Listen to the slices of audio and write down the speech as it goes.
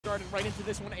started right into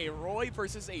this one. A Roy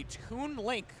versus a Toon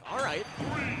Link. All right.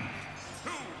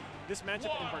 This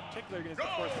matchup in particular, of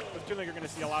course, with Toon Link, you're going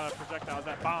to see a lot of projectiles.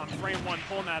 That bomb, frame one,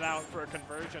 pulling that out for a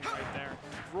conversion right there.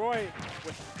 Roy,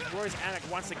 with Roy's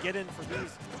ADDICT, wants to get in for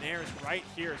these nairs right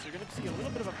here. So you're going to see a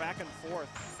little bit of a back and forth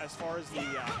as far as the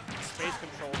space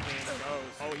control game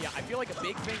goes. Oh, yeah. I feel like a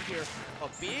big thing here, a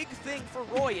big thing for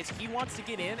Roy is he wants to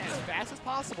get in as fast as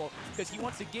possible because he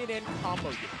wants to get in combo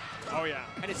you. Oh, yeah.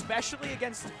 And especially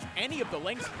against any of the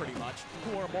links, pretty much,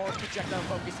 who are more projectile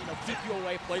focused, you know, keep you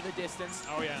away, play the distance.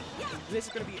 Oh, yeah. This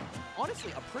is going to be,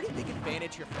 honestly, a pretty big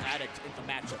advantage here for ADDICT in the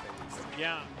matchup, at least.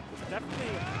 Yeah,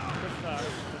 definitely with the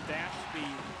dash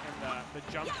speed and the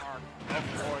jump arc of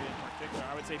Roy in particular.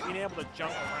 I would say being able to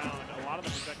jump around, a lot of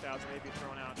the projectiles may be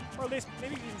thrown out, or at least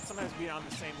maybe even sometimes be on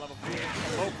the same level, being a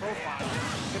low profile.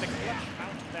 Going to clutch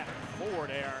out that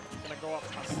forward air, going to go up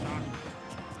a stock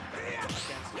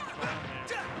against the ground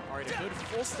there. All right, a good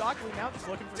full stock lead now, just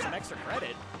looking for some extra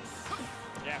credit.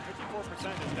 Yeah, 54%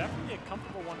 is definitely a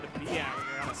comfortable one to be at when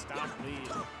you're on a stock lead.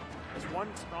 There's one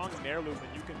strong nair loop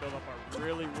and you can build up a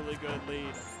really, really good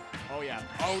lead. Oh, yeah.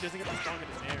 Oh, doesn't get the strong in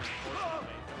his nair,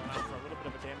 unfortunately. Going out for a little bit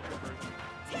of a damage conversion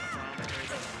from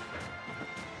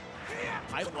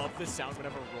I love this sound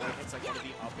whenever Roy hits like one of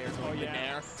the up airs or the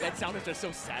nair. That sound is just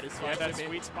so satisfying. Yeah, that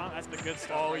sweet spot, that's the good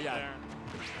stuff right there.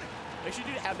 They should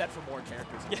have that for more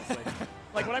characters, honestly.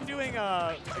 Like when I'm doing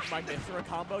like my Mithra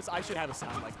combos, I should have a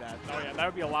sound like that. Oh yeah, that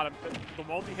would be a lot of the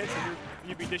multi-hits that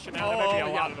you'd be dishing out. That would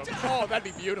be a lot of them. Oh, that'd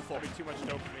be beautiful. That'd be too much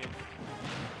dopamine.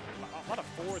 A lot of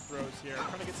forward throws here.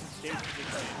 Trying to get some stage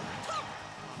position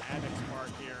on ADDICT's part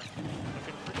here.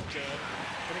 Looking pretty good.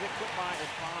 Gonna get clipped by a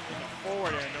bomb in the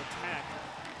forward air, no tech.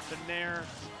 The nair.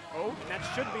 Oh, and that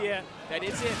should be it. That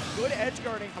is it. Good edge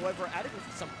guarding, however, ADDICT with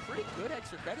some pretty good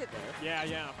extra credit there. Yeah,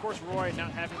 yeah. Of course, Roy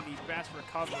not having the best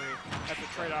recovery. That's a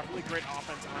trade-off. Really great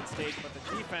offense on stage, but the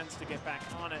defense to get back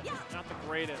on it, not the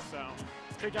greatest. So,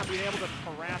 TreJohn being able to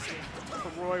harass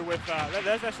Roy with,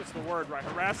 that's just the word, right?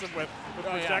 Harass him with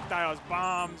projectiles,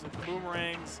 bombs,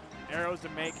 boomerangs, arrows to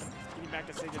make getting back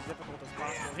to stage as difficult as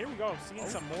possible. And here we go, seeing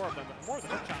some more of them, but more of the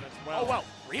hook shot as well. Oh, wow.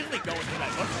 Really going for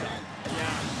that hook shot. Yeah,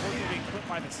 before you being clipped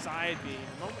by the side B.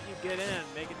 The moment you get in,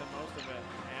 making the most of it.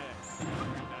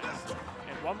 Very nice.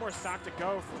 And one more stock to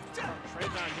go from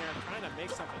TreJohn here, trying to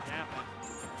make something happen.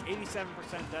 87%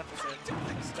 deficit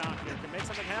stock here. Can make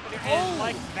something happen here. And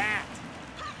like that.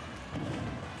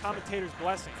 Commentator's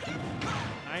blessing.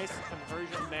 Nice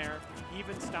conversion there.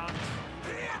 Even stocks,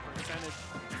 even percentage.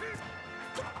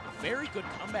 Very good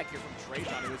comeback here from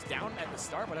TreJohn. It was down at the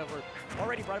start, but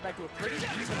already brought it back to a pretty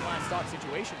decent last stock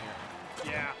situation here.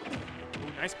 Yeah.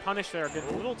 Ooh, nice punish there. Did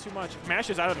a little too much.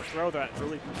 Mashes out of the throw that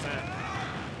really percent.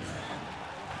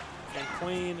 And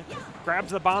clean. Grabs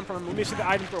the bomb from him. Let me see the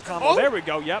item throw combo. Oh. There we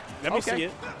go. Yep. Let me see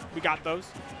it. We got those.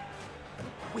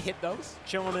 We hit those.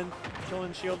 Chilling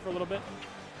shield for a little bit.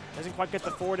 Doesn't quite get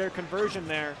the forward air conversion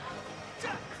there.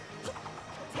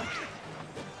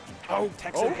 Oh,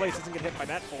 Texas in place doesn't get hit by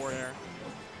that forward air.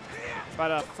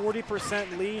 About a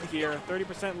 40% lead here,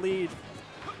 30% lead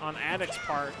on ADDICT's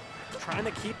part. Trying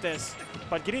to keep this,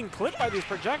 but getting clipped by these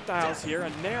projectiles here,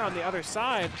 and nair on the other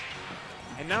side.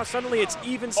 And now suddenly it's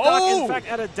even stock, in fact,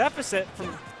 at a deficit from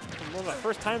one of the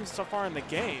first times so far in the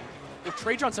game. Well,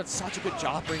 TreJohn's done such a good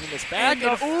job bringing this back. And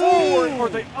the forward, or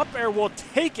the up air will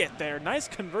take it there. Nice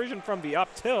conversion from the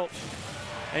up tilt.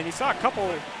 And you saw a couple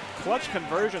clutch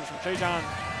conversions from TreJohn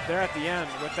there at the end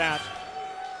with that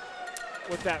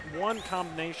one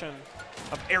combination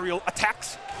of aerial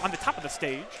attacks on the top of the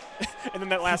stage. And then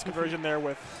that last conversion there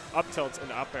with up tilts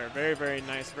and up air. Very, very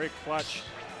nice, very clutch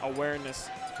awareness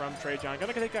from TreJohn.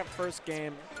 Gonna take that first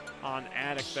game on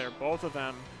ADDICT there. Both of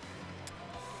them.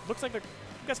 Looks like I'm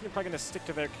guessing they're probably gonna stick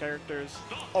to their characters.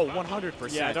 Oh,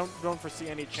 100%. Yeah, don't foresee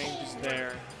any changes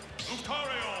there.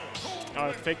 Oh,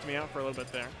 it faked me out for a little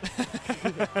bit there.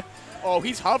 Oh,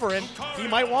 he's hovering. He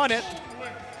might want it.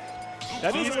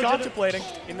 He's contemplating.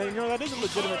 And then, that is a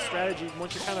legitimate strategy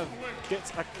once you kind of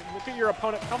get your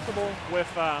opponent comfortable with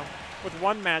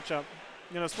one matchup.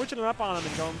 Switching it up on him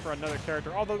and going for another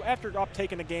character. Although after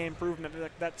taking a game, proving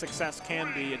that success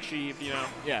can be achieved,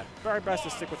 Yeah. Very best to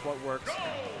stick with what works.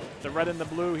 The red and the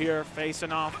blue here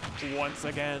facing off once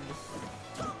again.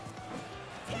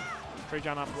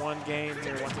 TreJohn off one game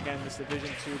here once again in this Division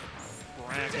 2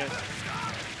 bracket.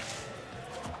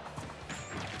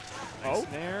 Nice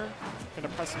snare. Gonna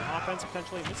press some offense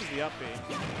potentially. This is the up B.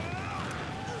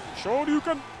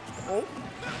 Shoryuken. Oh.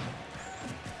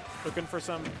 Looking for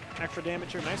some extra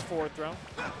damage here. Nice forward throw.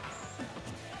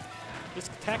 Just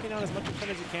tacking on as much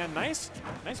as you can. Nice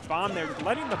bomb there.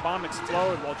 Letting the bomb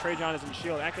explode while TreJohn is in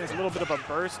shield. Acting as a little bit of a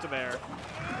burst there.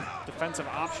 defensive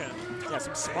option. Yeah,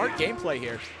 some smart gameplay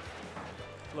here.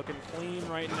 Looking clean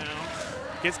right now.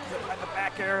 Gets at the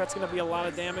back air. That's going to be a lot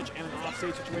of damage and an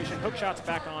offstage situation. Hook shot's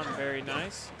back on. Very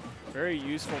nice. Very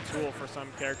useful tool for some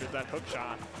characters, that hook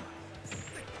shot.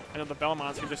 I know the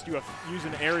Belmonts can just use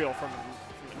an aerial from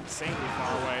insanely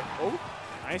far away. Oh,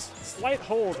 nice. Slight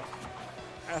hold,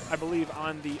 I believe,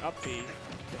 on the up B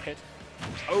to hit.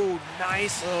 Oh,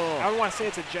 nice. Oh. I don't want to say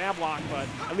it's a jab lock, but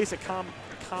at least a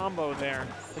combo there.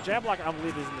 The jab lock, I don't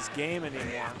believe, is in this game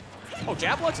anymore. Oh,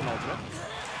 jab lock's an ultimate.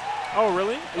 Oh,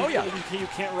 really? Oh, yeah. You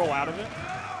can't roll out of it?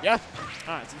 Yeah.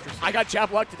 Ah, it's interesting. I got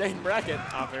jab lock today in bracket.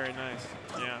 Oh, very nice.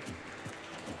 Yeah.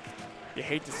 You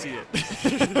hate to see it.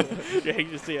 You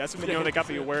hate to see it. That's when you know they got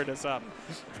the awareness up.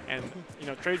 And, you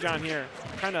know, TreJohn here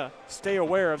trying to stay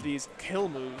aware of these kill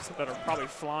moves that are probably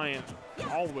flying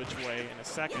all which way in a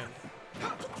second.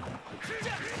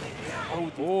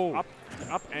 Oh,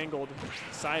 up angled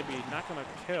side B, not going to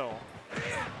kill.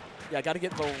 Yeah, got to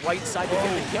get the right side to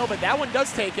get the kill, but that one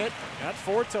does take it. Yeah, that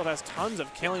forward tilt has tons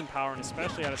of killing power, and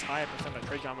especially at as high a percent that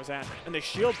TreJohn was at. And the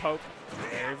shield poke,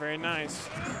 very, very nice.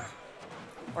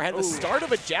 Or had the start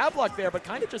of a jab lock there, but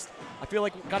kind of just, I feel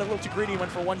like got a little too greedy,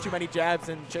 went for one too many jabs,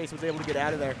 and Chase was able to get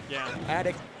out of there. Yeah.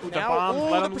 Addict. The bomb,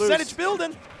 let him percentage loose.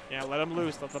 building. Yeah, let him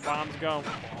loose. Let the bombs go.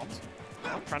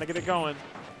 Trying to get it going.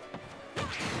 As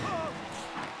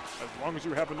long as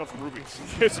you have enough rubies,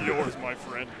 it's yours, my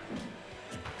friend.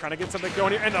 Trying to get something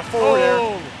going here, and the forward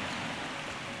air.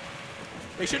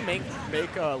 They should make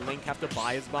Link have to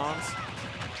buy his bombs.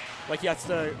 Like he has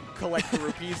to collect the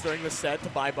rupees during the set to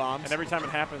buy bombs. And every time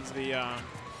it happens, the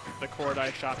core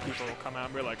dice shopkeeper will come out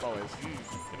and be like, always.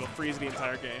 It'll freeze the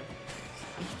entire game.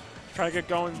 Try to get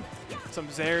going. Some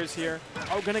Zairs here.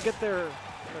 Oh, gonna get their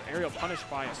aerial punished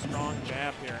by a strong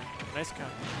jab here. Nice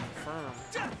confirm.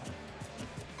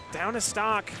 Down to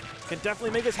stock. Can definitely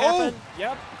make this happen.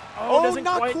 Yep. Oh, doesn't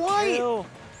not quite. Kill.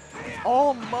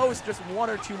 Almost, just 1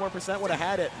 or 2 more % would have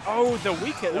had it. Oh, the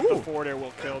weak hit of the forward air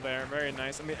will kill there. Very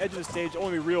nice. I mean, edge of the stage,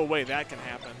 only real way that can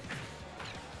happen.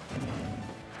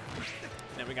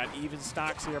 Then we got even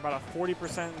stocks here, about a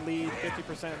 40% lead,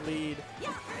 50% lead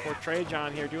for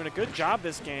TreJohn here. Doing a good job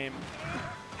this game.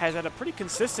 Has had a pretty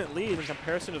consistent lead in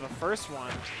comparison to the first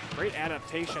one. Great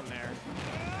adaptation there.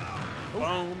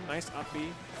 Boom, nice up B.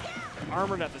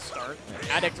 Armored at the start.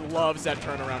 Addict loves that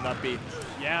turnaround up B.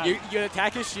 Yeah. You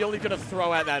attack his shield, he's going to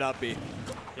throw at that up B.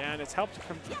 Yeah, and it's helped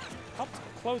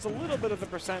close a little bit of the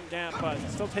percent gap, but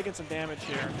still taking some damage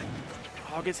here.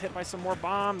 Oh, gets hit by some more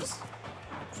bombs.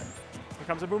 Here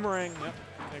comes a boomerang. Yep,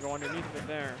 gonna go underneath of it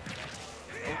there.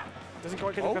 Oh, doesn't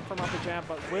quite get it confirm off the jab,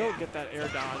 but will get that air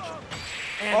dodge.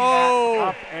 And that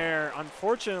up air.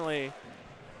 Unfortunately,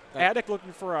 Addict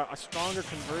looking for a stronger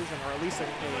conversion, or at least a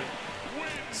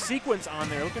sequence on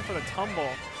there, looking for the tumble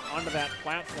onto that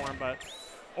platform, but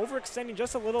overextending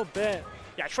just a little bit.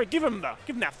 Yeah, Trey, give him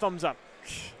that thumbs up.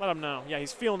 Let him know. Yeah,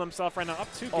 he's feeling himself right now. Up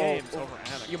 2 games over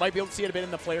Addict. You might be able to see it a bit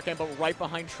in the player cam, but right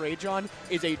behind TreJohn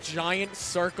is a giant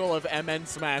circle of MN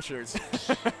smashers.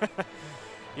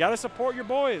 You gotta support your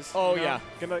boys. Oh, you know?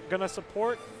 yeah. Gonna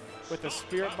support with the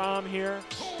Spirit Bomb here.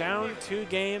 Down 2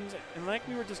 games, and like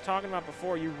we were just talking about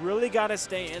before, you really gotta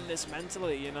stay in this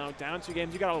mentally. You know, down 2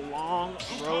 games, you got a long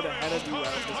road ahead of you out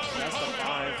of this best of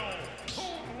 5.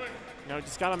 You know,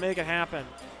 just gotta make it happen.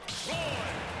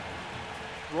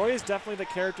 Roy is definitely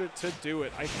the character to do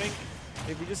it. I think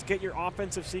if you just get your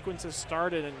offensive sequences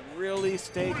started and really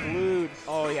stay glued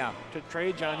to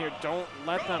TreJohn here, don't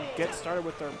let them get started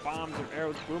with their bombs or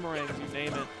arrows, boomerangs, you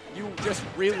name it. You just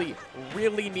really,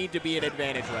 really need to be an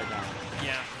advantage right now.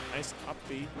 Yeah, nice up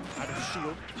B out of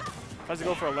shield. Tries to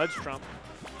go for a ledge trump.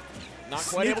 Not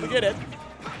quite able to get it.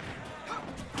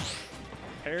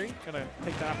 Perry gonna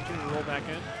take the opportunity to roll back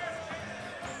in.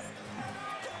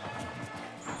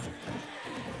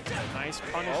 Nice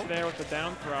punish there with the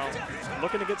down throw.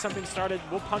 Looking to get something started.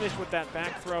 We'll punish with that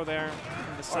back throw there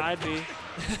from the side B.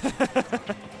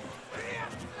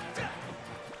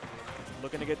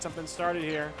 Looking to get something started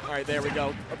here. All right, there we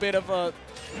go. A bit of a...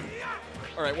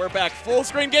 All right, we're back. Full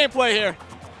screen gameplay here.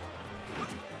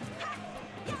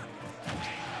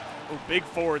 Oh, big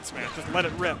forward smash. Just let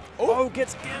it rip. Oh,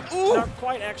 gets in. Not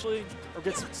quite, actually. Or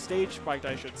gets stage spiked,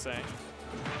 I should say.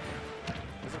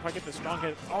 Doesn't quite get the strong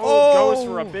hit. Oh, goes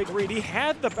for a big read. He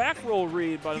had the back roll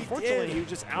read, but unfortunately he was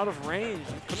just out of range.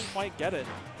 He couldn't quite get it.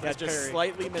 Yeah, just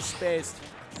slightly misspaced.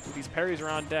 With these parries are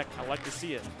on deck. I like to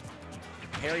see it.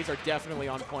 Parries are definitely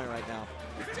on point right now.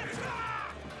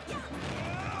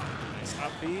 Nice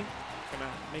up B.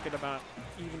 Gonna make it about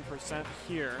even percent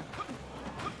here.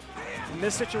 In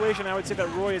this situation, I would say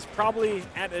that Roy is probably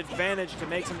at advantage to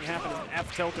make something happen, an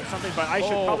F tilt or something, but I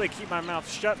should probably keep my mouth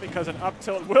shut because an up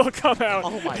tilt will come out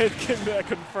and can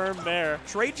confirm there.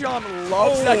 TreJohn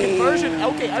loves that conversion.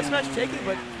 Okay, F smash taken,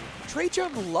 but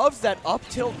TreJohn loves that up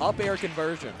tilt up air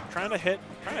conversion. Trying to hit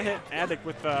ADDICT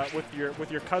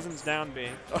with your cousin's down B.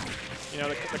 You know,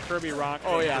 the Kirby Rock.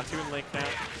 Oh yeah, the Toon Link down.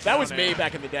 That was me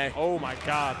back in the day. Oh my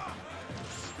God.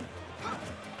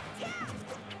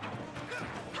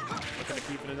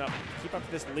 Looking to keep up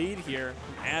this lead here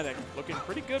from ADDICT. Looking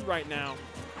pretty good right now.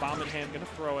 Bomb in hand, gonna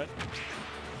throw it.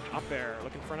 Up there,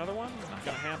 looking for another one? Not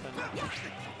gonna happen.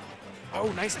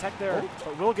 Oh, nice tech there,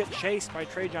 but will get chased by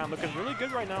TreJohn. Looking really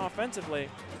good right now offensively.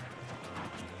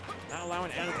 Not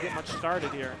allowing ADDICT to get much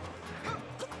started here.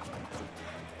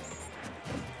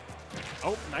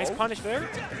 Oh, nice punish there.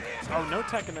 Oh, no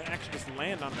tech and actually just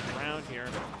land on the ground here.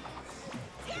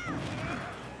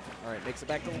 All right, makes it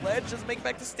back to the ledge. Doesn't make it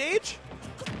back to stage.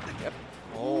 Yep.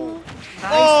 Oh.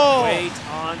 Nice weight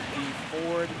on the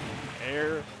forward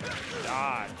air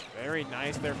dodge. Very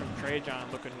nice there from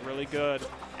TreJohn. Looking really good.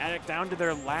 ADDICT down to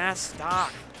their last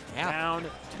stock. Down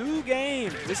 2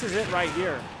 games. This is it right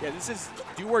here. Yeah, this is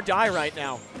do or die right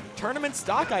now. Tournament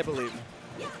stock, I believe.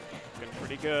 Looking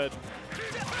pretty good.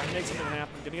 Trying to make something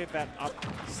happen. Gonna get that up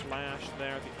slash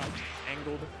there, the up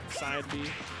angled side B.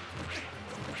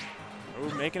 Ooh,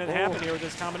 making it happen here with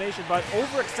this combination, but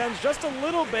overextends just a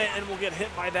little bit and will get hit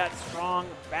by that strong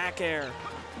back air.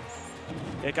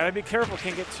 Yeah, gotta be careful.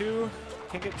 Can't get too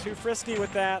frisky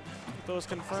with that. With those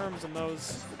confirms and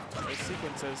those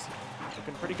sequences.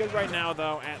 Looking pretty good right now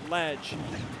though at ledge.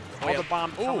 All the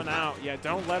bomb coming out. Yeah,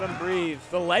 don't let him breathe.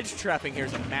 The ledge trapping here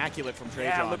is immaculate from TreJohn.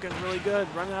 Yeah, looking really good.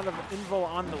 Running out of invul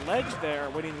on the ledge there,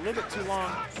 waiting a little bit too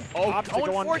long. Oh,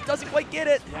 going for it, doesn't quite get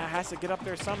it. Yeah, has to get up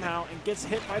there somehow and gets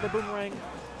hit by the boomerang.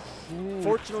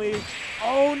 Fortunately,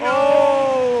 oh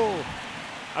no!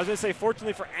 I was gonna say,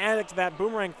 fortunately for ADDICT, that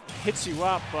boomerang hits you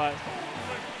up, but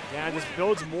yeah, it just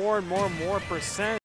builds more and more percent.